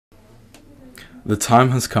The time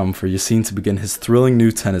has come for Yassine to begin his thrilling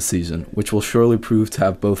new tennis season, which will surely prove to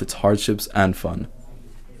have both its hardships and fun.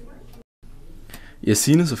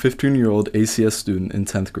 Yassine is a 15-year-old ACS student in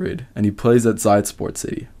 10th grade, and he plays at Zayed Sports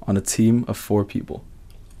City on a team of 4 people.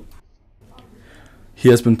 He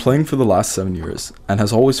has been playing for the last 7 years, and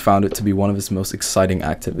has always found it to be one of his most exciting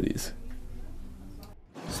activities.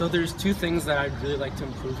 So there's 2 things that I'd really like to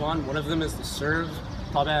improve on. One of them is the serve.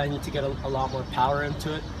 Probably I need to get a lot more power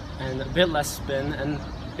into it and a bit less spin, and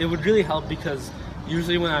it would really help because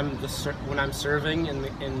usually when I'm serving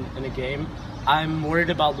in a game, I'm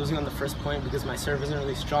worried about losing on the first point because my serve isn't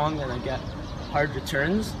really strong and I get hard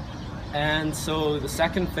returns. And so the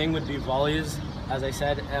second thing would be volleys, as I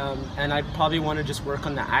said, and I probably want to just work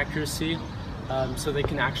on the accuracy so they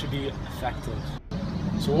can actually be effective.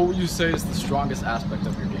 So what would you say is the strongest aspect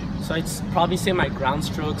of your game? So I'd probably say my ground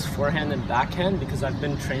strokes, forehand and backhand, because I've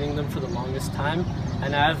been training them for the longest time,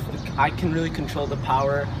 and I can really control the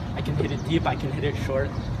power. I can hit it deep, I can hit it short,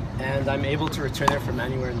 and I'm able to return it from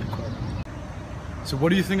anywhere in the court. So what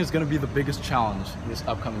do you think is going to be the biggest challenge this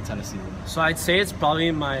upcoming tennis season? So I'd say it's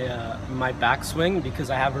probably my backswing,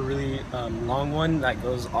 because I have a really long one that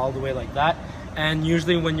goes all the way like that, and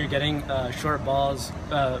usually when you're getting short balls,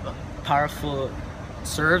 powerful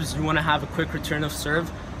serves, you want to have a quick return of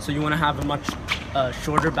serve, so you want to have a much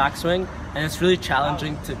shorter backswing, and it's really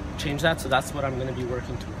challenging to change that, so that's what I'm going to be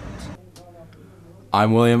working towards.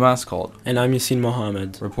 I'm William Ascald, And I'm Yassine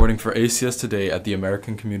Mohammed, reporting for ACS Today at the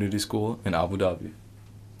American Community School in Abu Dhabi.